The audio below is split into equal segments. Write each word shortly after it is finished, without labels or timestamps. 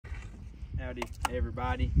Howdy,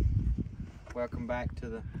 everybody. Welcome back to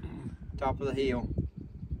the top of the hill.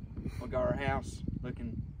 We got our house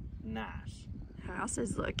looking nice. House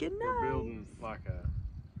is looking nice. We're building like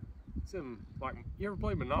you ever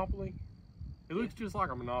play Monopoly? It looks just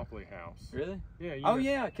like a Monopoly house. Really? Yeah.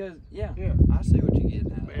 Yeah, yeah. Yeah. I see what you're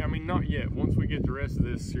getting at. I mean, not yet. Once we get the rest of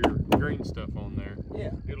this here green stuff on there,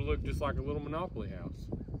 yeah, it'll look just like a little Monopoly house.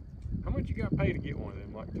 How much you got paid to get one of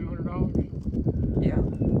them? Like $200? Yeah.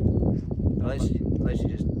 Unless you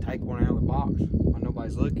just take one out of the box when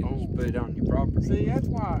nobody's looking, just put it on your property. See, that's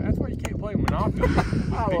why you can't play Monopoly.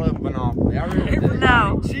 I love Monopoly. I really do.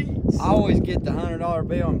 No. Cheats. I always get the $100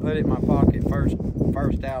 bill and put it in my pocket first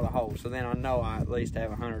out of the hole, so then I know I at least have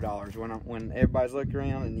 $100. When everybody's looking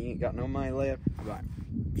around and you ain't got no money left, I'm like,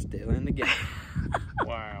 still in the game.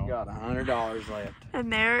 Wow. Got $100 left.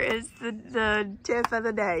 And there is the tip of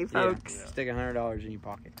the day, folks. Yeah. Stick $100 in your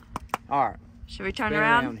pocket. All right. Should we turn Spin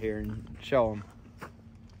around? here and show them.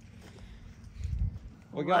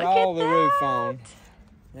 We got Look all at the roof that. on,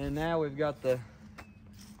 and now we've got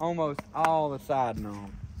almost all the siding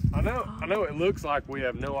on. I know it looks like we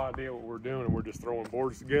have no idea what we're doing and we're just throwing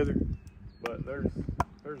boards together, but there's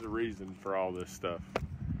a reason for all this stuff.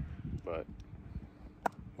 But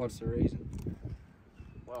What's the reason?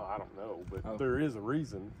 well, I don't know, but Oh. there is a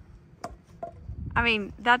reason. I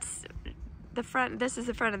mean, that's the front. This is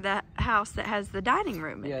the front of the house that has the dining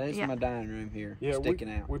room. Yeah, this is my dining room here,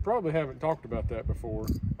 sticking out. We probably haven't talked about that before,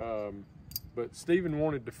 but Stephen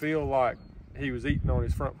wanted to feel like he was eating on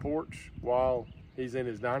his front porch while he's in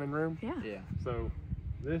his dining room. Yeah. Yeah. So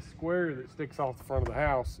this square that sticks off the front of the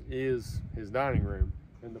house is his dining room.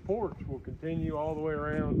 And the porch will continue all the way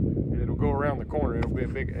around, and it'll go around the corner. It'll be a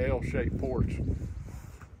big L-shaped porch.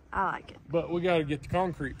 I like it. But we got to get the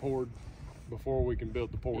concrete poured before we can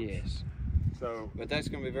build the porch. Yes. So, But that's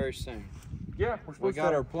going to be very soon. yeah, we're We supposed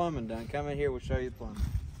got to. our plumbing done. Come in here, we'll show you the plumbing.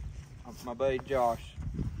 My buddy Josh.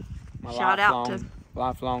 My Shout out to-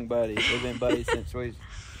 lifelong buddy. We've been buddies since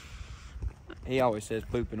he always says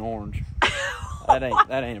pooping orange. That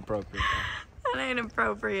ain't appropriate. That ain't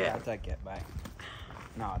appropriate. I'll take that back.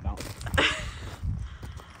 No, I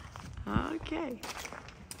don't. Okay.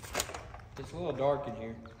 It's a little dark in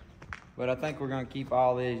here, but I think we're going to keep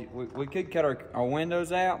all these. We could cut our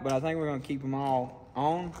windows out, but I think we're going to keep them all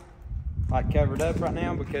on, like covered up right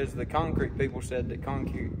now, because the concrete people said that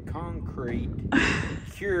concrete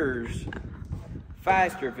cures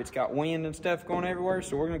faster if it's got wind and stuff going everywhere.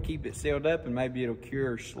 So we're going to keep it sealed up, and maybe it'll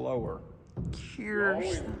cure slower.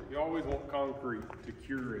 Cures. You always want concrete to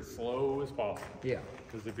cure as slow as possible. Yeah.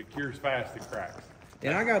 Because if it cures fast, it cracks.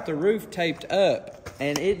 And I got the roof taped up,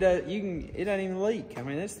 and it doesn't even leak. I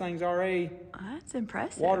mean, this thing's already That's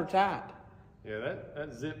impressive. watertight. Yeah,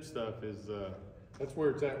 that zip stuff is, that's where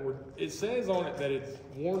it's at. It says on it that it's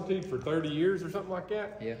warranted for 30 years or something like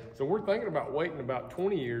that. Yeah. So we're thinking about waiting about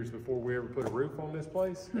 20 years before we ever put a roof on this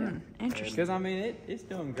place. Interesting. Because, I mean, it's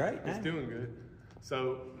doing great now. It's doing good.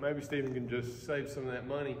 So maybe Stephen can just save some of that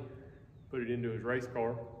money, put it into his race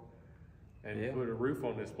car, and put a roof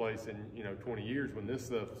on this place in 20 years when this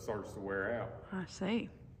stuff starts to wear out. I see.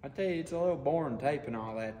 I tell you, it's a little boring taping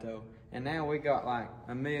all that, though. And now we got like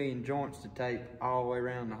 1 million joints to tape all the way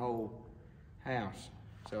around the whole house.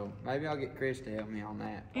 So maybe I'll get Chris to help me on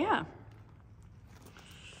that. Yeah.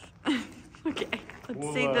 Okay.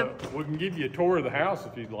 Let's see the. We can give you a tour of the house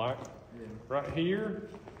if you'd like. Yeah. Right here,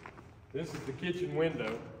 this is the kitchen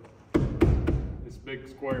window. This big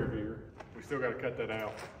square here. We still got to cut that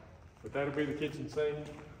out. But that'll be the kitchen sink.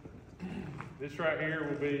 This right here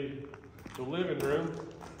will be the living room.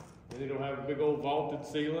 And it'll have a big old vaulted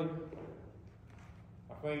ceiling.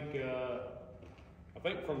 I think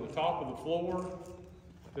from the top of the floor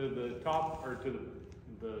to the top, or to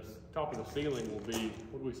the top of the ceiling will be,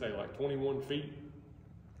 what do we say, like 21 feet?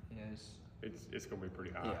 Yes. It's gonna be pretty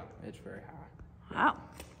high. Yeah, it's very high. Wow.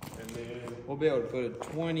 And then We'll be able to put a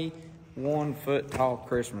 21-foot tall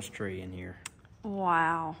Christmas tree in here.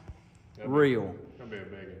 Wow. Real. Gonna be a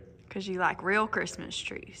big one. Because you like real Christmas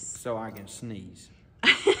trees. So I can sneeze.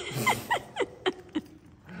 If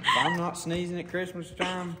I'm not sneezing at Christmas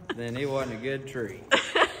time, then it wasn't a good tree.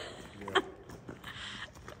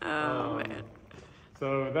 Oh, man.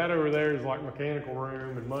 So that over there is like mechanical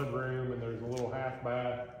room and mud room, and there's a little half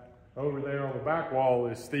bath. Over there on the back wall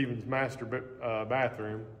is Stephen's master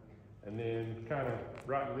bathroom. And then kind of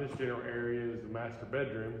right in this general area is the master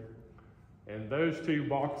bedroom. And those two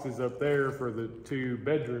boxes up there for the two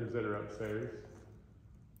bedrooms that are upstairs.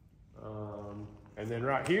 And then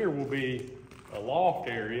right here will be a loft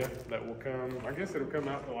area that will come, I guess it'll come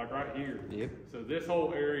out to like right here. Yep. So this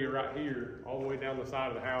whole area right here, all the way down the side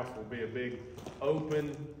of the house, will be a big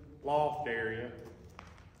open loft area.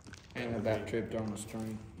 And about tripped on the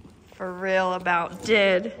string. For real about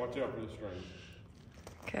did. Watch out for the string.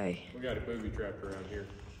 Okay. We got a booby trapped around here.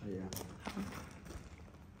 Yeah.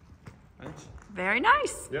 Thanks. Very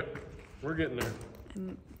nice. Yep, we're getting there.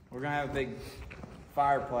 And We're gonna have a big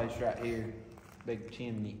fireplace right here. Big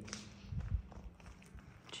chimney.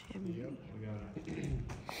 chimney. Yep, we gotta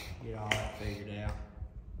Get all that figured out.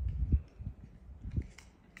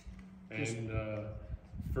 And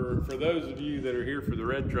for those of you that are here for the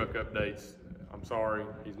red truck updates, I'm sorry,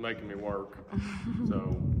 he's making me work.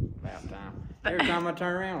 So About time. Every time I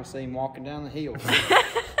turn around, I see him walking down the hill.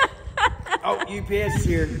 Oh, UPS is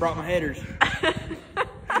here. Brought my headers.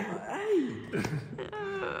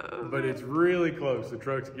 but it's really close. The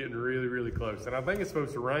truck's getting really, really close. And I think it's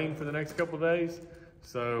supposed to rain for the next couple of days.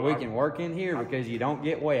 So We can work in here because you don't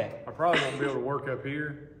get wet. I probably won't be able to work up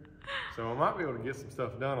here. So I might be able to get some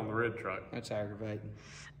stuff done on the red truck. That's aggravating.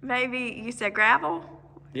 Maybe you said gravel?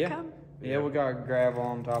 Yeah. Come? Yeah, we got gravel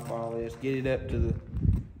on top of all this. Get it up to the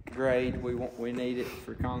grade we need it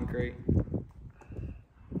for concrete.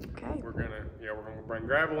 Okay. We're gonna bring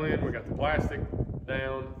gravel in. We got the plastic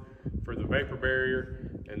down for the vapor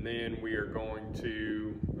barrier, and then we are going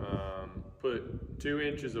to put 2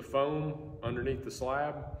 inches of foam underneath the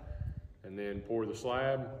slab, and then pour the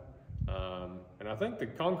slab. And I think the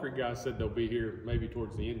concrete guys said they'll be here maybe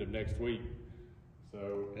towards the end of next week.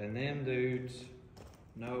 So And them dudes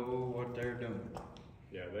know what they're doing.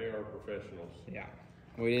 yeah, they are professionals. Yeah.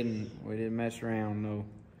 We didn't mess around. No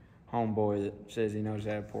homeboy that says he knows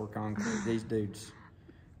how to pour concrete. These dudes.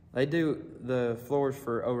 They do the floors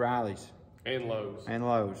for O'Reilly's And Lowe's. and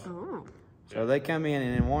Lowe's. Ooh. So they come in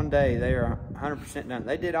and in one day they are 100% done.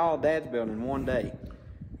 They did all Dad's building in one day.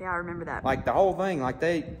 Yeah, I remember that. Like the whole thing. Like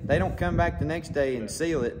they don't come back the next day and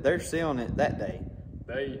seal it. They're sealing it that day.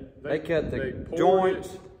 They cut the poured joints.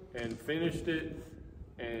 it and finished it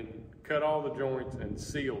and cut all the joints and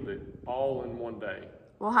sealed it all in one day.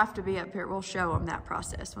 We'll have to be up here. We'll show them that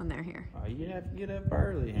process when they're here. Oh, you have to get up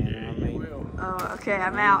early, Hannah. I mean, will. Oh, okay,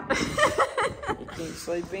 I'm out. you can't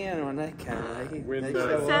sleep in when they come. They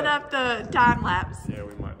show Set up the time lapse. Yeah,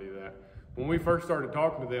 we might do that. When we first started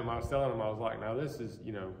talking to them, I was telling them, I was like, now this is,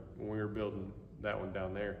 when we were building that one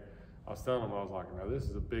down there, I was telling them, I was like, now this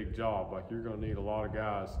is a big job. Like, you're going to need a lot of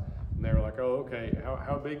guys. And they were like, oh, okay,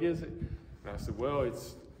 how big is it? And I said, well,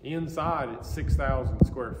 it's inside, it's 6,000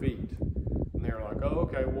 square feet. And they were like, oh,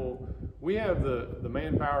 okay, well, we have the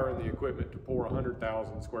manpower and the equipment to pour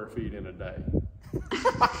 100,000 square feet in a day.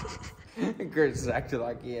 Chris acted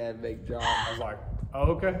like he had a big job. I was like,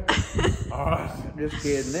 oh, okay. All right. Just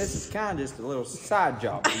kidding. This is kind of just a little side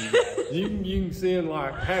job for you guys. You can send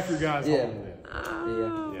like half your guys Yeah. home then.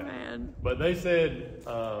 Oh, Yeah. man. But they said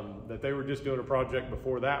that they were just doing a project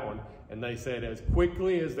before that one, and they said as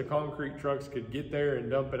quickly as the concrete trucks could get there and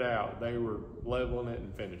dump it out, they were leveling it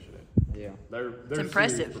and finishing it. Yeah. They're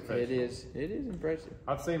impressive. serious professionals. It is impressive.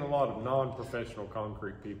 I've seen a lot of non-professional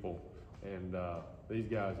concrete people, and these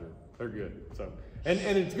guys they're good. So, and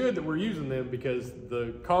it's good that we're using them because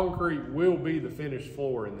the concrete will be the finished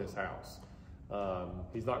floor in this house.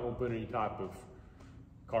 He's not going to put any type of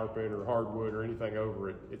carpet or hardwood or anything over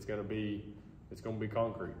it. It's going to be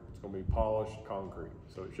concrete. It's going to be polished concrete.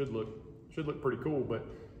 So it should look pretty cool. But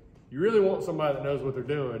you really want somebody that knows what they're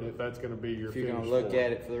doing if that's going to be your. If you're finished going to look floor.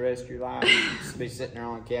 at it for the rest of your life, you just be sitting there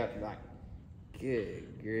on the couch and like,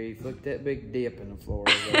 good grief, look at that big dip in the floor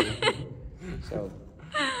over there. So,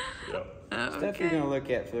 Yep. stuff you're going to look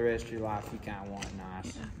at for the rest of your life, you kind of want it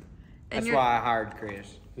nice. And That's you're- why I hired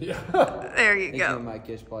Chris. Yeah. There you He's go. going to make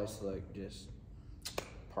this place look just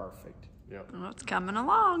perfect. Yep. Well, it's coming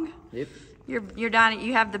along. Yep. Your dining,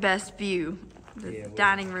 you have the best view. The Yeah, we-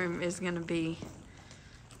 dining room is going to be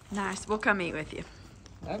nice. We'll come eat with you.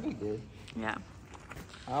 That'd be good. Yeah.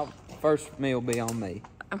 First meal be on me.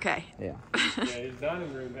 Okay. Yeah. Yeah, his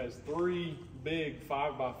dining room has 3 big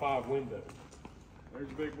 5x5 windows. There's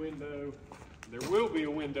a big window. There will be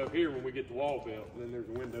a window here when we get the wall built, and then there's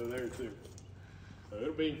a window there too. So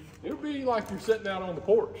it'll be like you're sitting out on the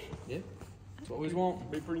porch. Yeah. That's what we want.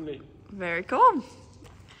 It'll be pretty neat. Very cool.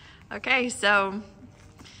 Okay, so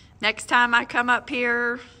next time I come up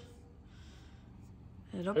here,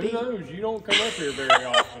 it'll Who be knows? You don't come up here very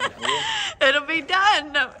often. it'll be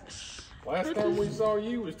done. No. Last time we saw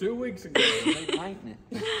you was 2 weeks ago. They painting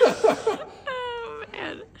it. Oh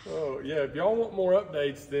man. Oh yeah, if y'all want more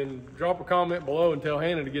updates, then drop a comment below and tell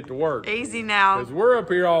Hannah to get to work. Easy now. Because we're up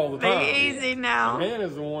here all the Be time. easy now. And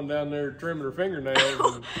Hannah's the one down there trimming her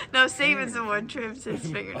fingernails. And, No, Steven's the one trims his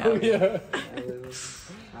oh fingernails. yeah.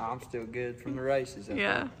 No, I'm still good from the races.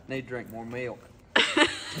 Yeah. Need to drink more milk.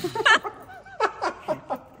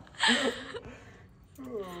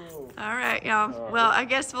 All right, y'all. Well, I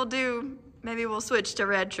guess maybe we'll switch to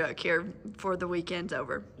red truck here before the weekend's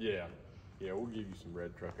over. Yeah. Yeah, we'll give you some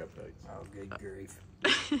red truck updates. Oh, good grief.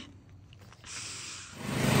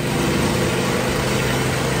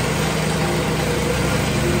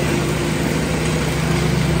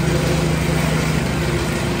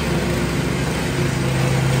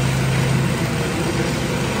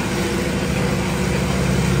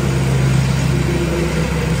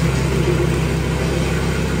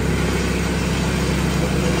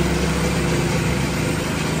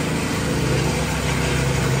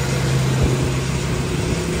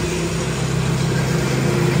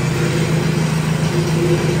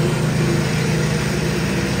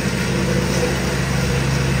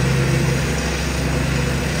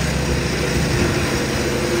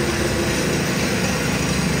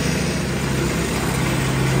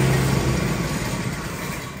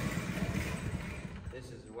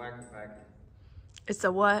 It's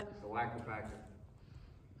a what? It's a whacker packer.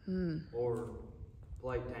 Or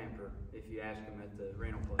plate tamper, if you ask him at the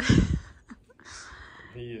rental place.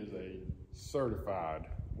 He is a certified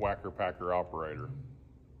whacker packer operator.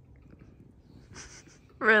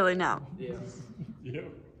 Really now? Yeah. Yep.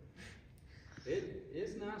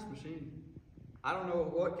 It's a nice machine. I don't know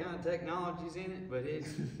what kind of technology's in it, but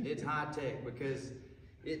it's high tech because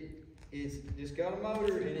it's just got a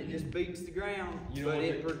motor and it just beats the ground, but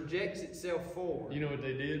it projects itself forward. You know what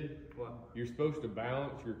they did? What? You're supposed to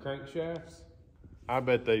balance your crankshafts. I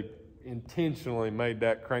bet they intentionally made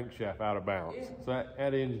that crankshaft out of balance. Yeah. So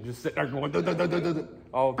that engine just sitting there going duh, duh, duh, duh, duh, duh,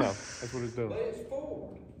 all the time. That's what it's doing. But it's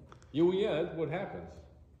forward. Yeah, that's what happens.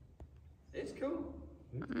 It's cool.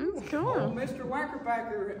 It's cool. Old Mr. Whacker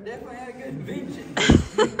Packer definitely had a good invention.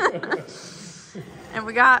 And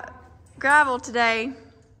we got gravel today.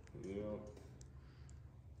 Yeah.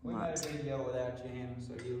 We made a video without you, Hannah,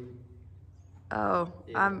 so you. Oh,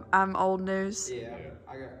 Yeah. I'm old news. Yeah,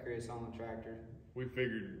 I got Chris on the tractor. We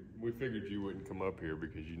figured you wouldn't come up here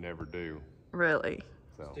because you never do. Really?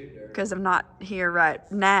 So, It's too dirty. Because I'm not here right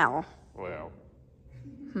now. well,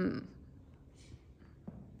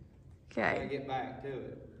 Gotta Okay. get back to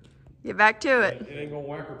it. Get back to it. it ain't gonna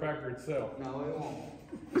whacker packer itself. No, it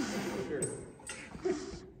won't. For sure.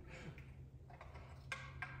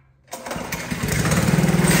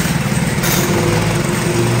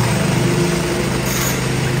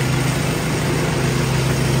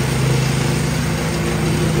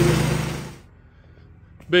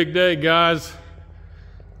 Big day, guys.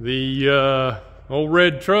 The old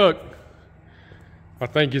red truck, I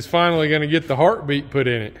think, is finally going to get the heartbeat put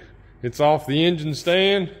in it. It's off the engine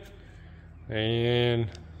stand and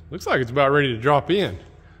looks like it's about ready to drop in.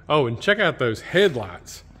 Oh, and check out those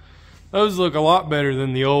headlights. Those look a lot better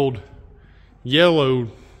than the old yellow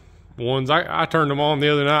ones. I turned them on the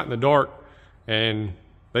other night in the dark and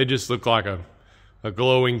they just look like a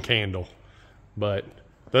glowing candle. But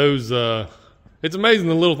those, it's amazing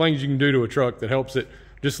the little things you can do to a truck that helps it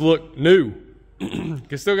just look new.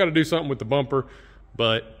 You still got to do something with the bumper,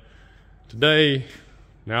 but today,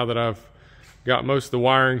 now that I've got most of the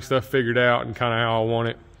wiring stuff figured out and kind of how I want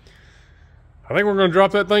it, I think we're going to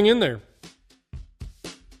drop that thing in there.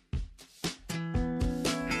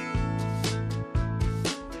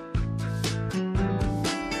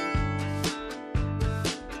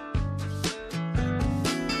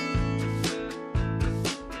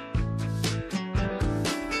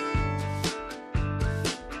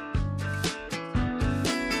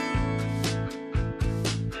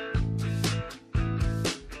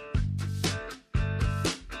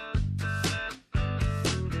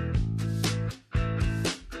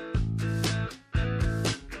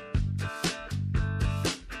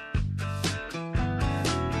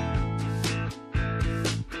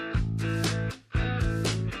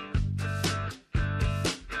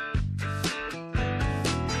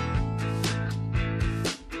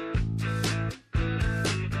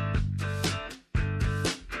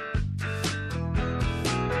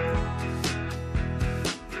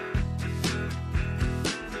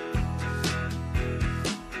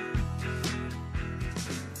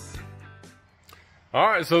 All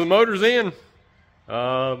right, so the motor's in.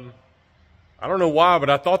 I don't know why, but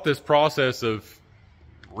I thought this process of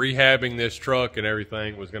rehabbing this truck and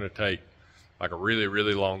everything was going to take like a really,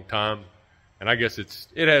 really long time. And I guess it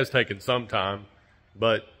has taken some time,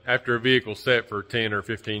 but after a vehicle's set for 10 or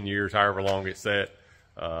 15 years, however long it's set,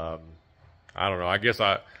 I don't know. I guess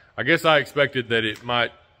I expected that it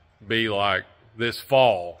might be like this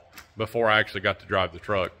fall before I actually got to drive the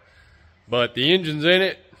truck. But the engine's in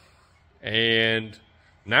it, and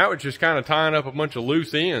now it's just kind of tying up a bunch of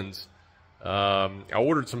loose ends. I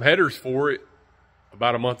ordered some headers for it,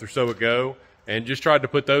 about a month or so ago, and just tried to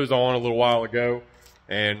put those on a little while ago.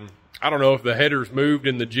 And I don't know if the headers moved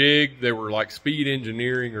in the jig. They were like Speed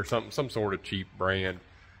Engineering or something, some sort of cheap brand.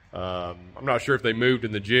 I'm not sure if they moved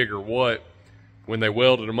in the jig or what when they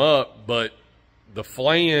welded them up, but the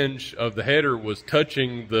flange of the header was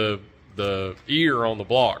touching the ear on the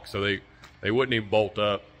block, so they wouldn't even bolt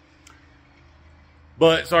up.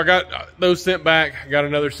 But so I got those sent back. I got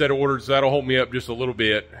another set of orders, so that'll hold me up just a little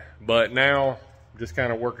bit. But now I'm just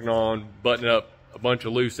kind of working on buttoning up a bunch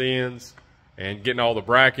of loose ends and getting all the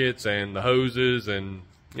brackets and the hoses and,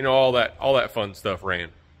 you know, all that fun stuff ran.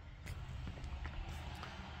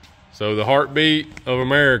 So the heartbeat of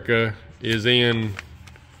America is in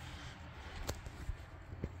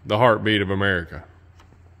the heartbeat of America.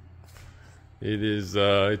 It is,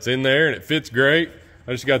 it's in there and it fits great.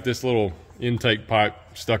 I just got this little intake pipe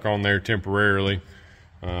stuck on there temporarily.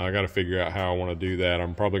 I got to figure out how I want to do that.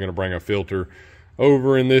 I'm probably going to bring a filter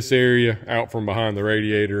over in this area out from behind the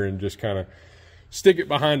radiator and just kind of stick it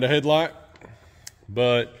behind the headlight.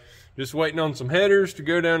 But just waiting on some headers to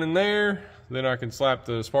go down in there. Then I can slap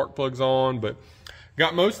the spark plugs on. But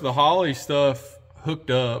got most of the Holley stuff hooked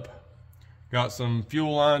up. Got some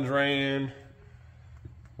fuel lines ran.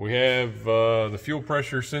 We have the fuel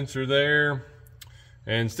pressure sensor there.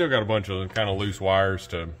 And still got a bunch of kind of loose wires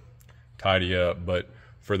to tidy up. But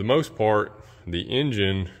for the most part, the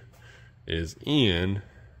engine is in.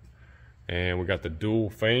 And we got the dual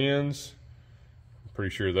fans. I'm pretty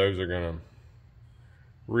sure those are gonna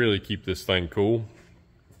really keep this thing cool.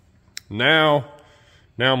 Now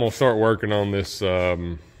I'm gonna start working on this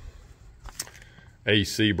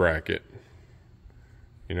AC bracket.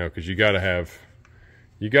 You know, because you gotta have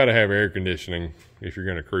air conditioning if you're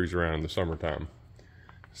gonna cruise around in the summertime.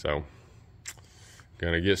 So,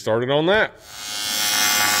 gonna get started on that.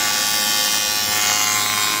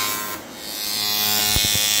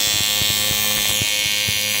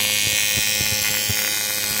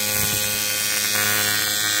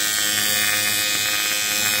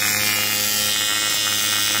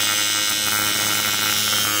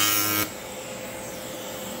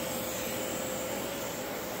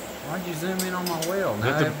 Why'd you zoom in on my wheel?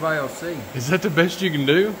 Now everybody will see. Is that the best you can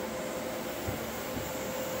do?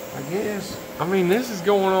 I guess. I mean, this is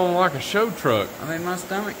going on like a show truck. I mean, my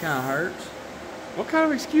stomach kind of hurts. What kind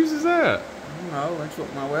of excuse is that? I don't know. That's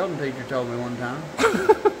what my welding teacher told me one time.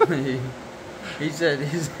 he said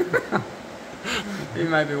he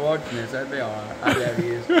might be watching this. That'd be all right. I doubt he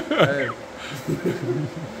is.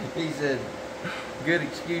 He said, good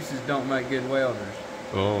excuses don't make good welders.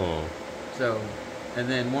 Oh. So, and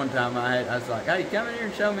then one time I was like, hey, come in here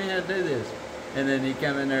and show me how to do this. And then he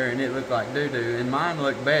come in there and it looked like doo-doo. And mine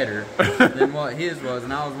looked better than what his was.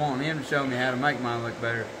 And I was wanting him to show me how to make mine look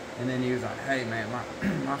better. And then he was like, hey, man,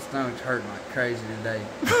 my stomach's hurting like crazy today.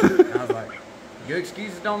 And I was like, good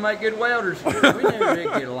excuses don't make good welders. We never did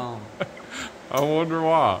get along. I wonder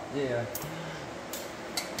why. Yeah.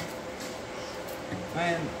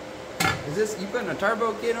 Man, is this, you putting a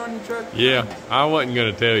turbo kit on your truck? Yeah, I wasn't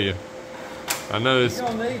going to tell you. I know this. You're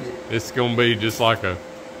going to need it. It's going to be just like a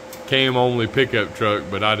cam-only pickup truck,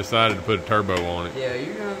 but I decided to put a turbo on it. Yeah,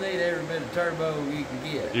 you're going to need every bit of turbo you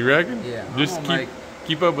can get. You reckon? Yeah. Just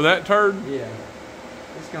keep up with that turd? Yeah.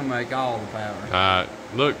 It's going to make all the power.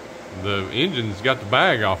 Look, the engine's got the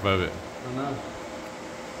bag off of it. I know.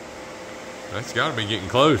 That's got to be getting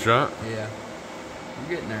close, right? Yeah.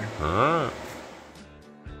 You're getting there. All right.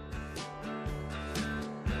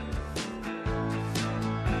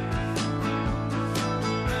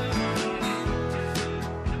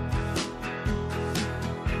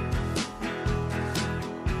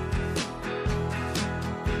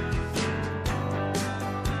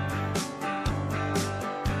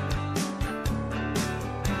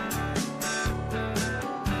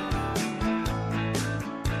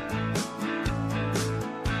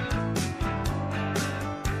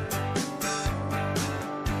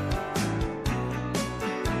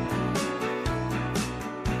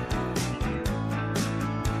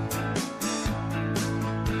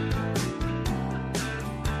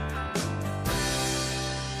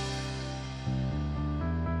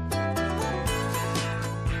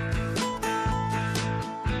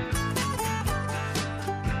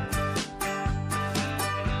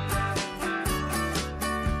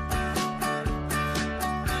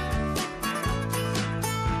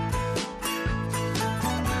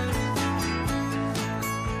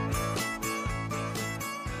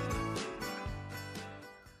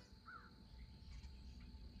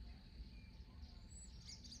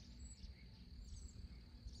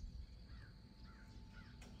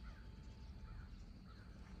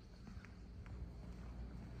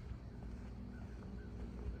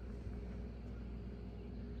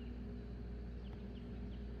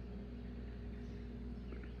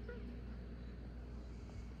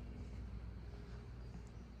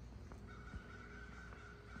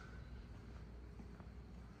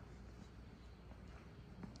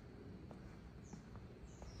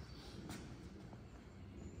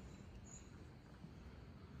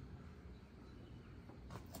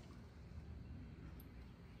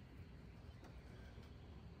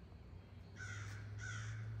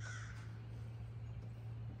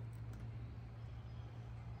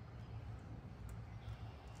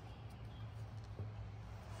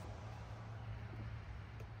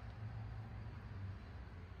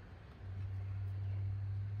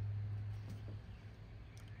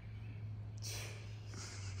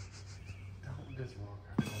 Just walk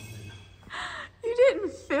out on me. You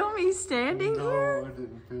didn't feel me standing No, here? I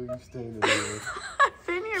didn't feel you standing there. I've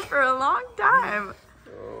been here for a long time.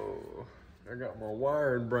 Oh, I got my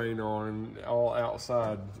wiring brain on and all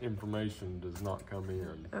outside information does not come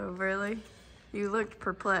in. Oh, really? You looked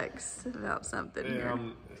perplexed about something Yeah, here.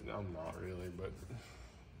 I'm not really, but...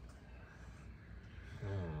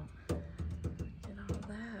 Get all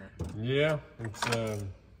that. Yeah, it's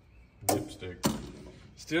dipstick.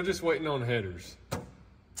 Still just waiting on headers.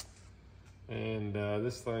 And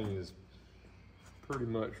this thing is pretty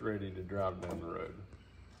much ready to drive down the road.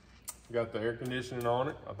 Got the air conditioning on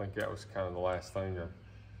it. I think that was kind of the last thing I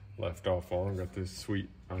left off on. Got this sweet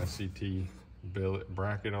ICT billet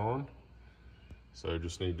bracket on. So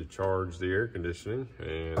just need to charge the air conditioning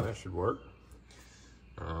and that should work.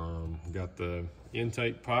 Got the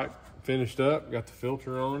intake pipe finished up, got the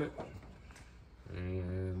filter on it,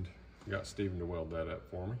 and got Steven to weld that up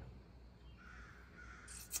for me.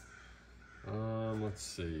 Let's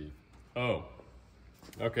see. Oh,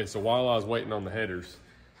 okay, so while I was waiting on the headers,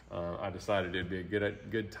 I decided it'd be a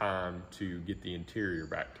good time to get the interior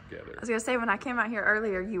back together. I was gonna say, when I came out here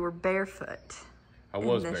earlier, you were barefoot. I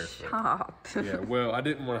was in the barefoot. Shop. Yeah, well, I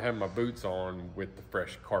didn't want to have my boots on with the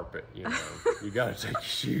fresh carpet, you know. You gotta take your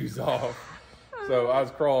shoes off. So I was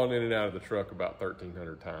crawling in and out of the truck about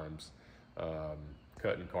 1,300 times,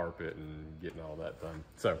 cutting carpet and getting all that done.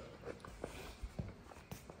 So,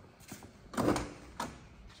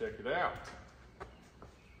 check it out.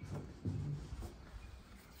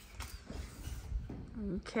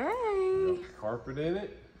 Okay. Got the carpet in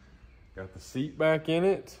it. Got the seat back in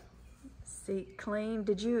it. Seat clean.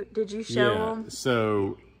 Did you show them?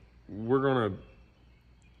 So we're gonna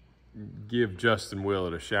give Justin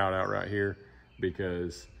Willett a shout out right here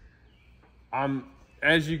because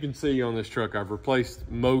as you can see on this truck, I've replaced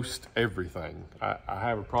most everything. I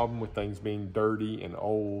have a problem with things being dirty and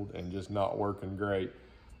old and just not working great.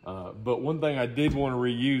 But one thing I did want to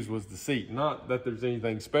reuse was the seat. Not that there's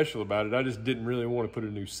anything special about it. I just didn't really want to put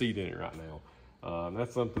a new seat in it right now.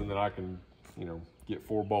 That's something that I can, you know, get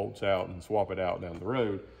 4 bolts out and swap it out down the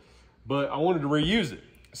road. But I wanted to reuse it.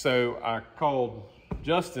 So I called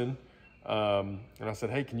Justin and I said,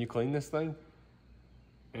 hey, can you clean this thing?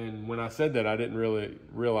 And when I said that, I didn't really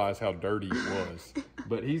realize how dirty it was.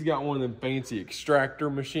 But he's got one of them fancy extractor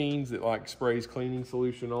machines that like sprays cleaning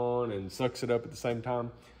solution on and sucks it up at the same time.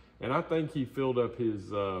 And I think he filled up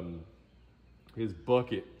his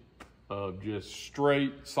bucket of just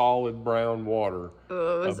straight solid brown water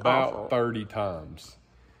about awful. 30 times.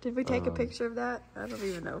 Did we take a picture of that? I don't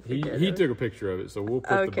even know if we did. He took a picture of it, so we'll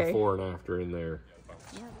put the before and after in there.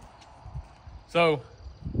 Yeah. So,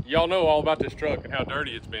 y'all know all about this truck and how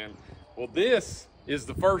dirty it's been. Well, this is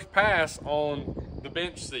the first pass on the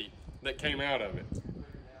bench seat that came out of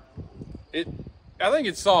it. I think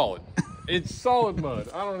it's solid. It's solid mud.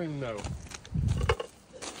 I don't even know.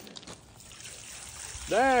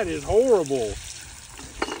 That is horrible.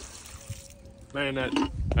 Man,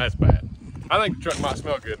 that's bad. I think the truck might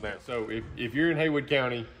smell good now. So if you're in Haywood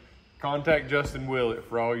County, contact Justin Willett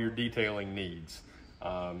for all your detailing needs.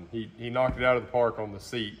 He knocked it out of the park on the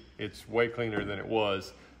seat. It's way cleaner than it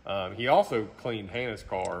was. He also cleaned Hannah's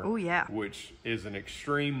car. Oh, yeah. Which is an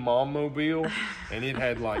extreme mom mobile. And it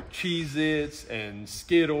had like Cheez-Its and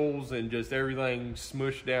Skittles and just everything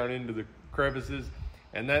smushed down into the crevices.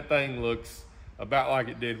 And that thing looks about like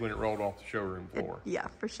it did when it rolled off the showroom floor. Yeah,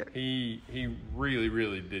 for sure. He really,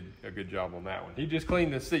 really did a good job on that one. He just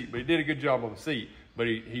cleaned the seat, but he did a good job on the seat. But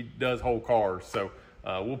he does whole cars. So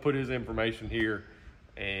we'll put his information here.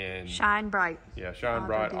 And Shine Bright. Yeah, Shine Auto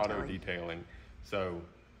Bright detailing. Auto Detailing. So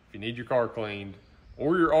if you need your car cleaned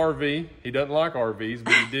or your RV, he doesn't like RVs,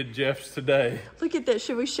 but he did Jeff's today. Look at this.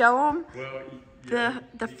 Should we show them Well, yeah,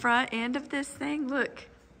 the front end of this thing? Look.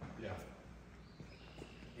 yeah.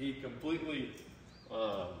 He completely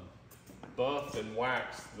buffed and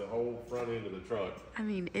waxed the whole front end of the truck. I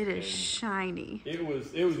mean, it is shiny. It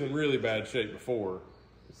was in really bad shape before,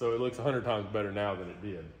 so it looks 100 times better now than it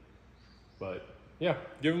did. But yeah,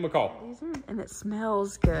 give him a call. And it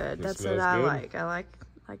smells good. That's what I like. I like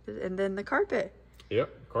the, and then the carpet.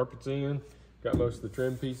 Yep, carpet's in. Got most of the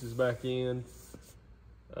trim pieces back in.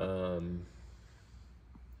 Got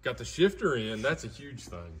the shifter in. That's a huge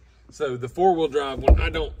thing. So the 4-wheel drive one, I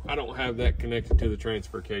don't have that connected to the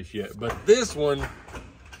transfer case yet, but this one,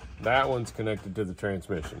 that one's connected to the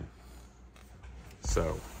transmission.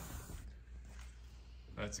 So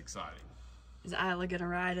that's exciting. Is Isla gonna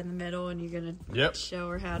ride in the middle and you're gonna show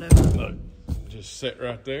her how to Look, just sit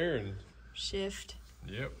right there and shift?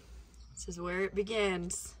 Yep. This is where it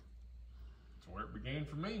begins. That's where it began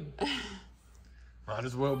for me. Might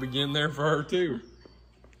as well begin there for her too.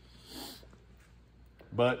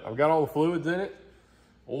 But I've got all the fluids in it.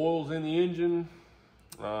 Oil's in the engine.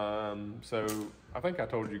 So I think I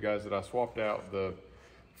told you guys that I swapped out the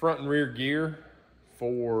front and rear gear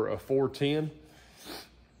for a 410.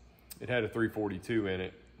 It had a 342 in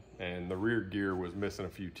it, and the rear gear was missing a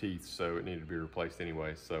few teeth, so it needed to be replaced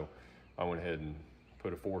anyway. So I went ahead and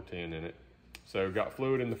put a 410 in it. So got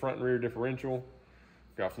fluid in the front and rear differential,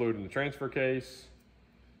 got fluid in the transfer case,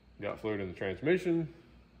 got fluid in the transmission.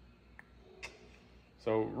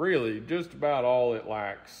 So really, just about all it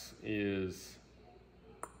lacks is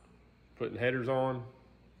putting headers on,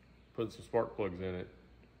 putting some spark plugs in it,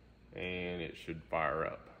 and it should fire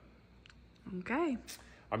up. Okay.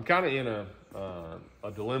 I'm kind of in a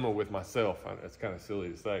dilemma with myself. It's kind of silly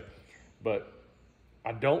to say, but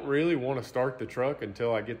I don't really want to start the truck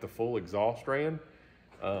until I get the full exhaust ran.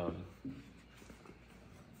 I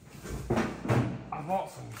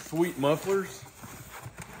bought some sweet mufflers.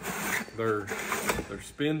 They're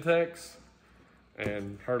Spintex,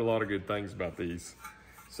 and heard a lot of good things about these.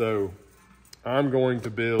 So I'm going to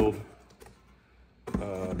build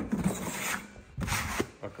a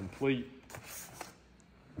complete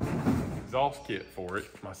exhaust kit for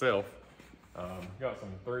it myself. Got some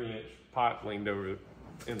 3-inch pipe leaned over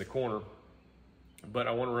in the corner, but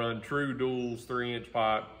I want to run true duals 3-inch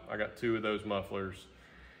pipe. I got 2 of those mufflers,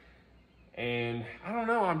 and I don't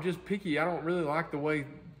know, I'm just picky. I don't really like the way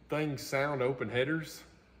things sound open headers,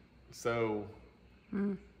 so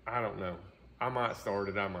I don't know. I might start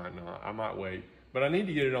it, I might not. I might wait, but I need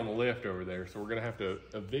to get it on the lift over there, so we're gonna have to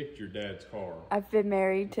evict your dad's car. I've been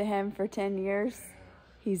married to him for 10 years.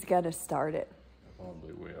 He's gonna start it. I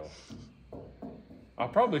probably will. I'll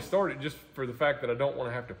probably start it just for the fact that I don't want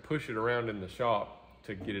to have to push it around in the shop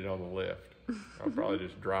to get it on the lift. I'll probably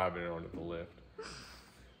just drive it onto the lift.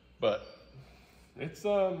 But it's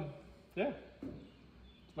yeah, it's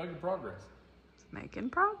making progress. It's making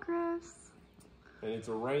progress. And it's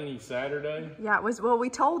a rainy Saturday. Yeah, it was. Well, we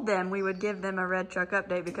told them we would give them a red truck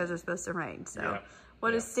update because it's supposed to rain. So, Yeah.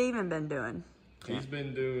 what has Steven been doing? He's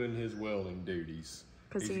been doing his welding duties.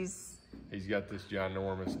 Because He's got this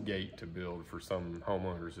ginormous gate to build for some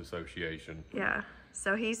homeowners association. yeah.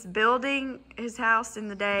 So he's building his house in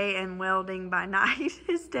the day and welding by night.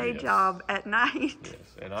 His day Yes. job at night.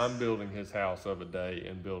 Yes, and I'm building his house of a day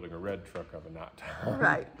and building a red truck of a nighttime.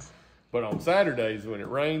 Right. But on Saturdays, when it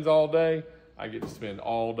rains all day, I get to spend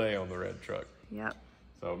all day on the red truck. Yep.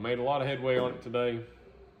 So made a lot of headway on it today.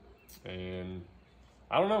 And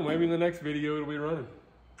I don't know, maybe in the next video it'll be running.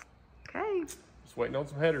 Okay. Just waiting on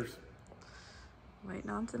some headers.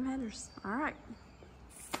 Waiting on some headers. All right.